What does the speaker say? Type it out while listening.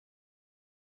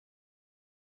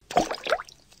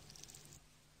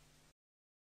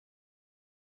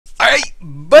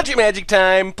Budget magic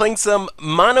time, playing some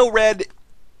mono red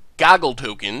goggle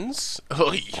tokens.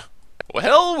 Oy.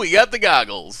 Well, we got the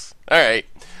goggles. Alright.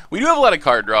 We do have a lot of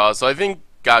card draws, so I think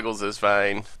goggles is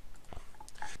fine.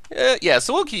 Yeah,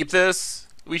 so we'll keep this.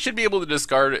 We should be able to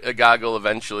discard a goggle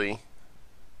eventually.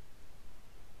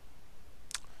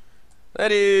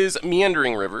 That is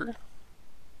Meandering River.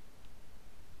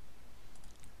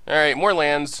 Alright, more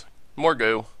lands. More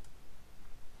go.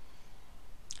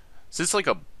 Is this like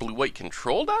a blue-white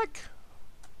control deck?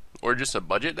 Or just a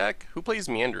budget deck? Who plays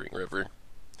Meandering River?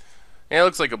 Yeah, it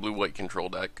looks like a blue-white control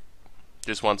deck.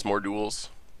 Just wants more duels.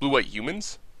 Blue-white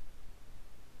humans?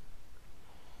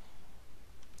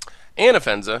 And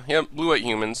Offenza. Yep, blue-white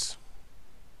humans.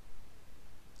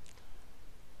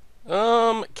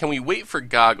 Can we wait for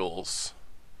goggles?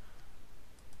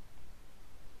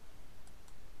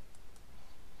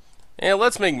 Yeah,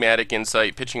 let's Magmatic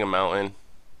Insight, pitching a mountain.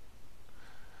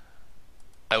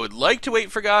 I would like to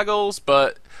wait for goggles,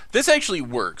 but this actually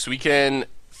works. We can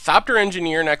Thopter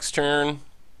Engineer next turn,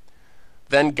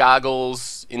 then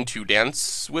goggles into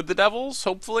Dance with the Devils,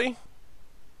 hopefully.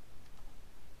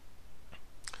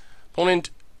 Opponent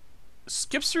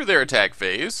skips through their attack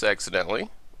phase, accidentally,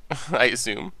 I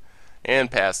assume,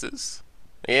 and passes.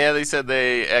 Yeah, they said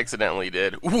they accidentally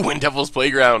did. Ooh, in Devil's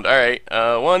Playground. Alright,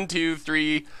 1, 2,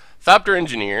 3, Thopter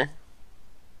Engineer.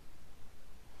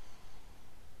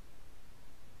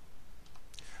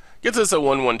 Gets us a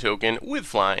 1/1 token with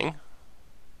flying.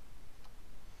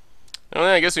 Well,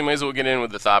 I guess we might as well get in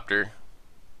with the Thopter,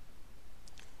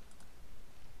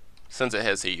 since it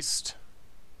has haste.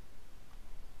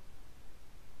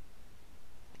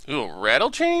 Ooh, Rattle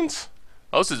Chains?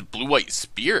 Oh, this is blue-white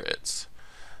spirits.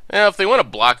 Yeah, if they want to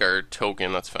block our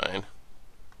token, that's fine.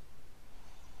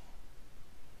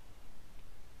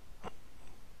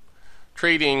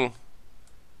 Trading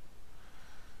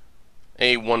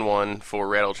a 1/1 for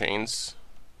Rattle Chains.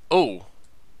 Oh,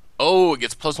 it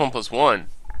gets +1/+1.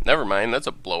 Never mind, that's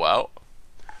a blowout.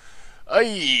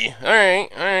 Aye,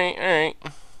 alright.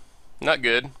 Not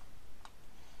good.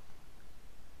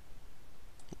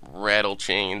 Rattle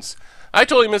Chains. I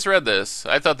totally misread this.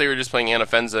 I thought they were just playing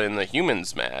Anafenza in the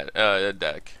humans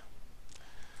deck.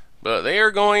 But they are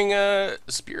going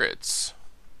spirits.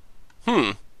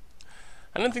 I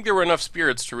didn't think there were enough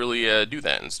spirits to really do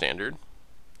that in standard.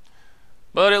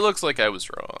 But it looks like I was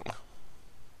wrong.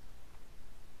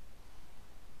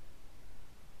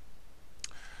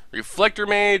 Reflector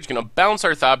Mage, gonna bounce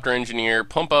our Thopter Engineer,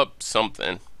 pump up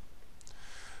something.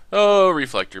 Oh,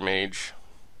 Reflector Mage.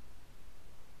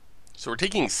 So we're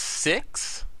taking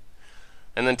 6,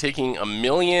 and then taking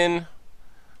 1,000,000,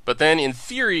 but then in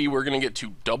theory we're gonna get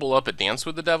to double up a Dance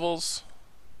with the Devils.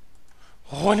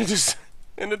 Oh, and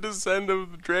a Descent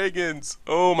of the Dragons.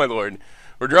 Oh my lord.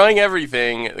 We're drawing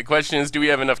everything. The question is, do we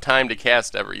have enough time to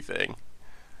cast everything?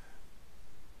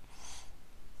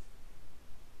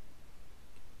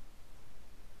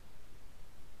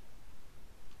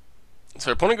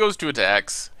 So our opponent goes to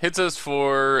attacks, hits us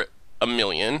for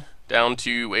 1,000,000, down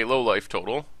to a low life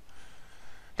total,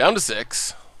 down to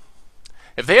 6.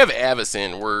 If they have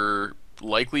Avacyn, we're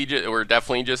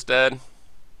definitely just dead.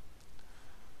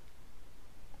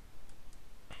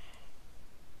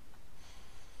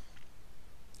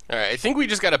 Alright, I think we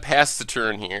just gotta pass the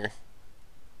turn here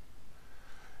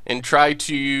and try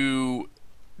to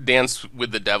Dance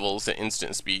with the Devils at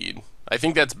instant speed. I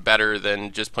think that's better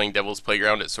than just playing Devil's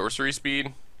Playground at sorcery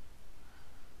speed.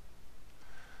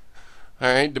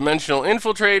 Alright, Dimensional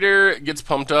Infiltrator gets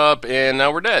pumped up, and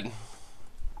now we're dead.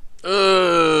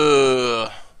 So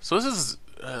this is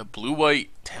blue-white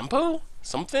tempo?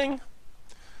 Something?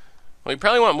 Well, we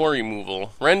probably want more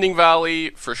removal. Rending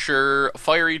Volley, for sure.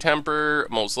 Fiery Temper,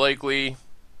 most likely.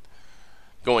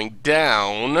 Going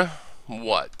down,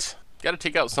 what? Gotta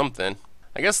take out something.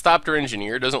 I guess Thopter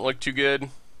Engineer doesn't look too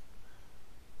good.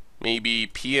 Maybe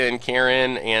Pia and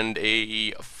Karen and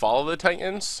a Fall of the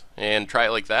Titans, and try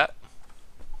it like that.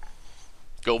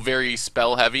 Go very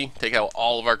spell heavy, take out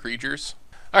all of our creatures.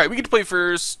 Alright, we get to play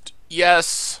first.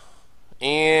 Yes.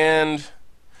 And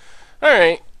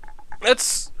alright.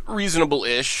 That's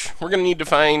reasonable-ish. We're gonna need to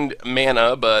find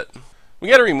mana, but we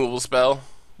got a removal spell,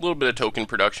 a little bit of token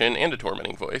production, and a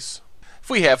Tormenting Voice. If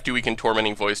we have to, we can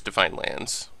Tormenting Voice to find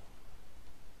lands.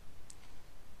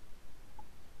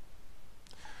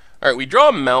 Alright, we draw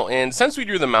a mountain. Since we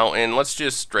drew the mountain, let's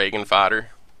just Dragon Fodder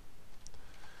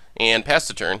and pass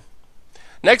the turn.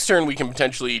 Next turn, we can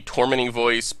potentially Tormenting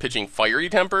Voice, pitching Fiery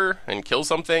Temper, and kill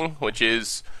something, which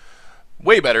is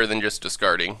way better than just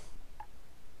discarding.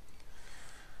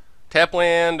 Tap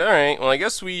land, alright, well I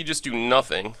guess we just do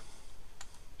nothing.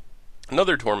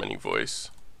 Another Tormenting Voice.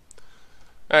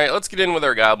 Alright, let's get in with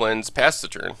our goblins. Pass the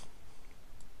turn.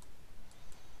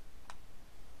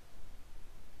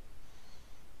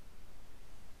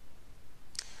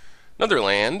 Another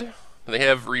land. They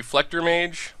have Reflector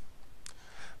Mage.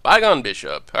 Bygone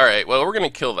Bishop. Alright, well, we're going to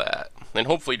kill that. And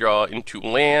hopefully draw into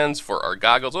lands for our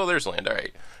goggles. Oh, there's land.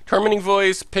 Alright. Tormenting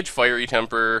Voice, pitch Fiery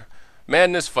Temper,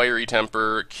 Madness Fiery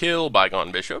Temper, kill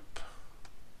Bygone Bishop.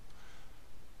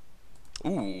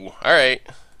 Ooh, alright.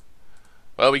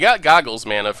 Well, we got Goggles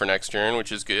mana for next turn,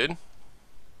 which is good.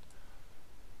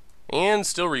 And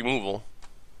still removal.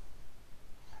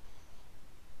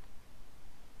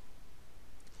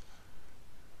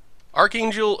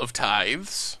 Archangel of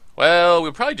Tithes. Well,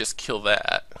 we'll probably just kill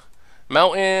that.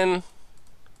 Mountain.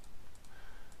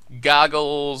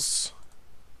 Goggles.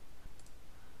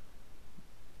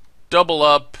 Double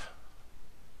up.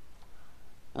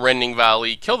 Rending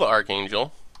Volley. Kill the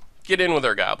Archangel. Get in with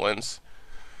our goblins.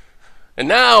 And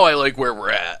now I like where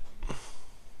we're at.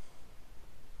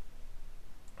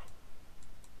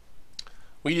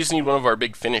 We just need one of our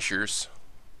big finishers.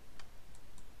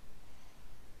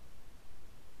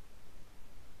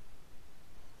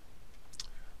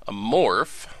 A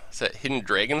Morph. Is that Hidden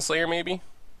Dragon Slayer, maybe?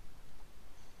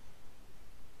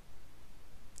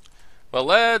 Well,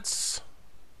 let's...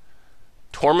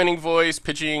 Tormenting Voice,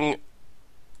 pitching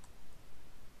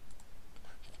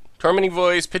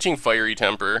Fiery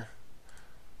Temper.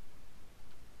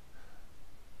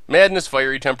 Madness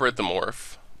Fiery Temper at the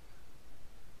Morph.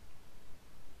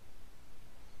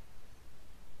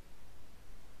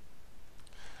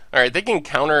 Alright, they can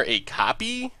counter a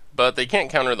copy, but they can't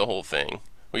counter the whole thing.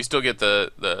 We still get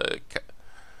the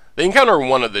they can counter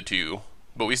one of the two,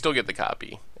 but we still get the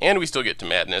copy. And we still get to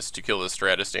Madness to kill the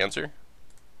Stratus Dancer.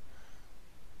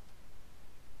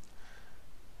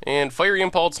 And Fiery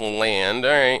Impulse land,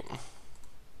 alright.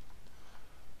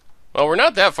 Well, we're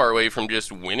not that far away from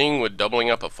just winning with doubling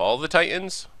up a Fall of the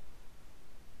Titans.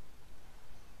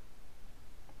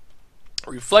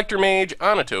 Reflector Mage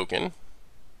on a token.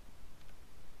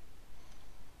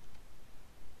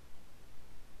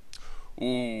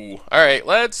 Ooh, alright,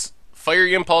 let's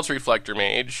Fiery Impulse Reflector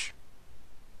Mage.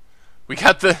 We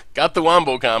got the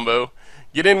Wombo combo.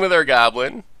 Get in with our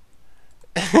Goblin.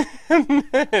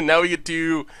 And now we get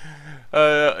to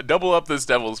double up this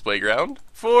Devil's Playground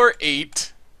for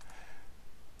 8.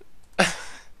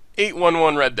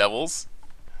 8/1/1 Red Devils.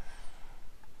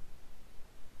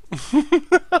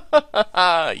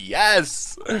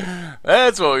 Yes!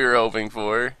 That's what we were hoping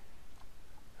for.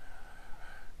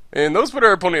 And those put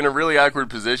our opponent in a really awkward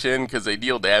position because they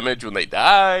deal damage when they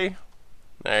die.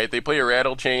 Alright, they play a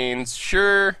Rattle Chains.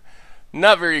 Sure,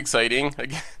 not very exciting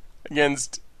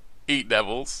against 8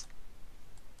 Devils.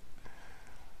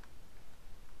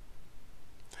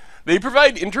 They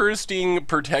provide interesting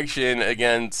protection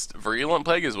against Virulent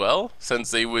Plague as well, since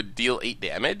they would deal 8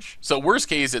 damage. So worst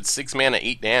case, it's 6 mana,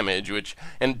 8 damage,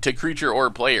 and to creature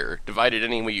or player, divided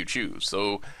any way you choose.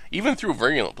 So even through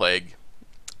Virulent Plague,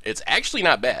 it's actually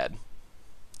not bad.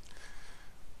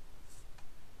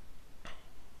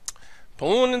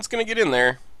 Opponent's gonna get in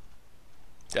there.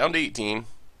 Down to 18.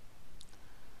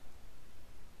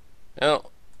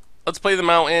 Well, let's play the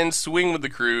Mountain, swing with the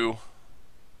crew.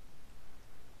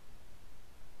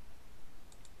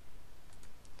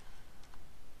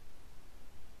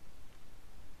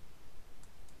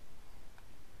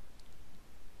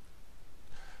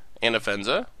 And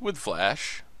Anafenza with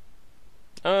Flash.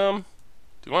 Do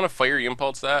we want to Fiery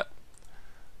Impulse that?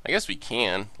 I guess we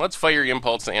can. Let's Fiery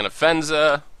Impulse to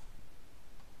Anafenza.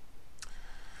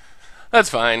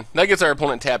 That's fine. That gets our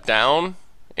opponent tapped down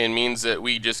and means that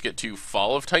we just get to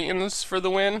Fall of Titans for the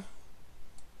win.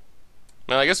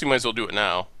 Well, I guess we might as well do it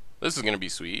now. This is going to be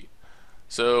sweet.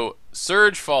 So,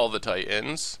 Surge Fall of the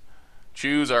Titans.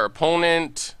 Choose our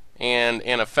opponent and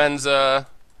Anafenza.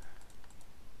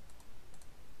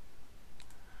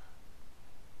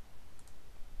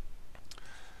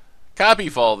 Copy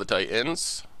Fall of the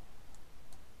Titans.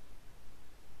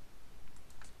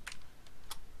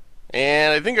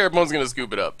 And I think our opponent's going to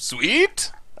scoop it up.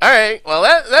 Sweet! Alright, well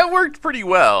that worked pretty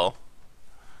well.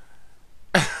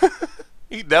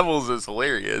 8 Devils is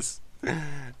hilarious.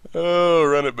 Oh,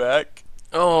 run it back.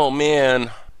 Oh,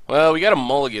 man. Well, we got to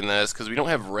mulligan this because we don't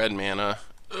have red mana.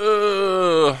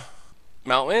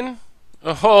 Mountain?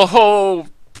 Oh,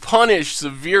 punished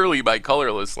severely by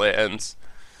colorless lands.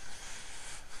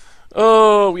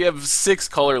 Oh, we have 6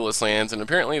 colorless lands, and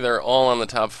apparently they're all on the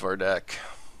top of our deck.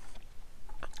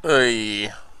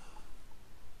 Oy.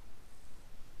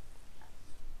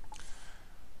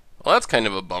 Well, that's kind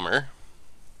of a bummer.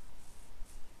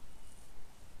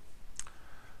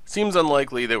 Seems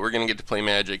unlikely that we're going to get to play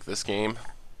Magic this game.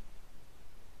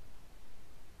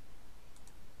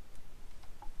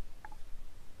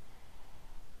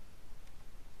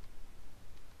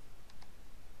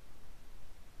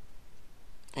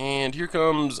 And here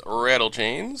comes Rattle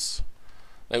Chains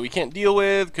that we can't deal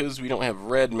with because we don't have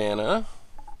red mana.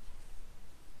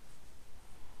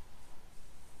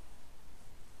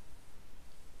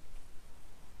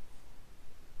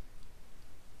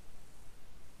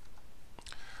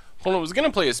 Opponent was going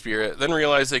to play a Spirit, then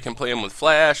realized they can play him with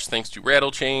Flash thanks to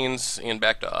Rattle Chains, and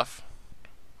backed off.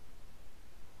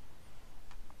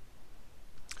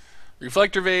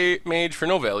 Reflector Mage for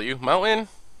no value. Mountain,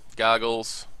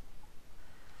 Goggles.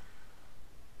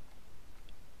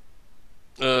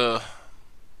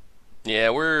 Yeah,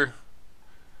 we're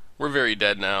very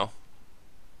dead now.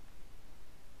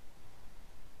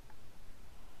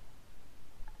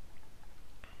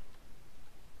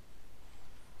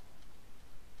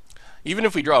 Even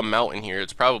if we draw a Mountain here,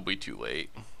 it's probably too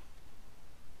late.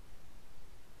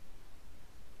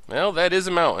 Well, that is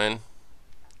a Mountain.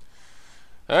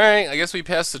 Alright, I guess we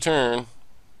passed the turn.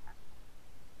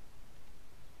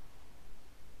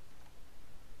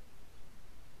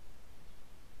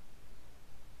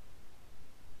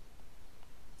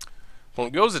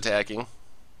 Opponent goes attacking.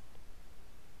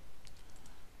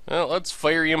 Well, let's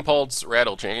Fiery Impulse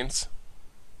Rattle Chains.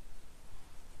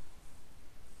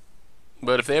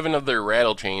 But if they have another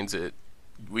Rattle Chains,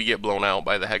 we get blown out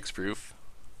by the Hexproof.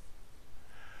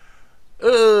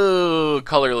 Oh,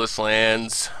 colorless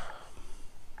lands.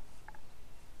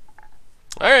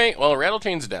 Alright, well, Rattle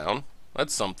Chain's down.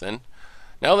 That's something.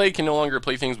 Now they can no longer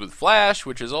play things with Flash,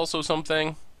 which is also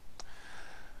something.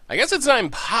 I guess it's not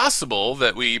impossible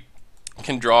that we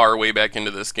can draw our way back into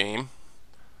this game.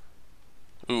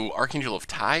 Ooh, Archangel of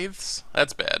Tithes?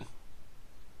 That's bad.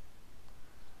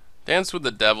 Dance with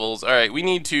the Devils. Alright, we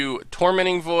need to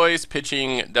Tormenting Voice,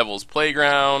 pitching Devil's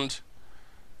Playground.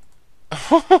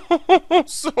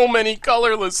 So many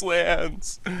colorless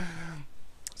lands.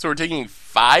 So we're taking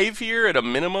 5 here at a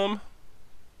minimum.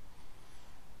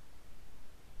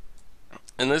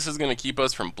 And this is going to keep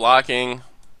us from blocking.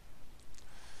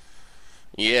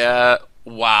 Yeah,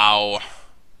 wow.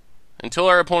 Until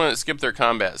our opponent skipped their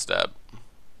combat step.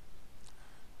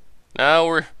 Now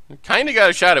we're kind of got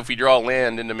a shot if we draw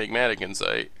land into Magmatic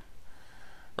Insight.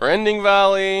 Rending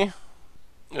Volley.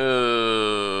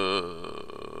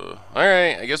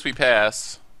 Alright, I guess we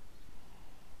pass.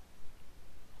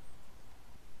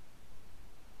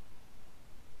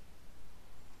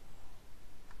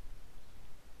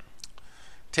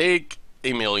 Take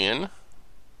a million.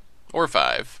 Or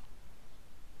 5.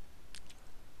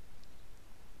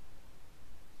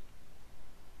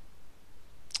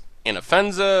 And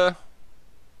Offenza.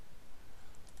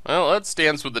 Well, let's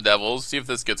Dance with the Devils, see if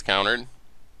this gets countered.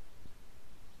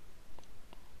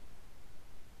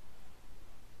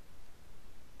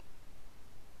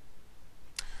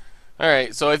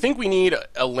 Alright, so I think we need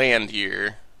a land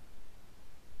here.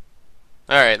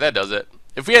 Alright, that does it.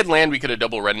 If we had land, we could have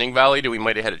double Rending Valleyed, and we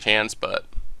might have had a chance, but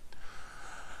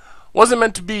wasn't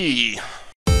meant to be.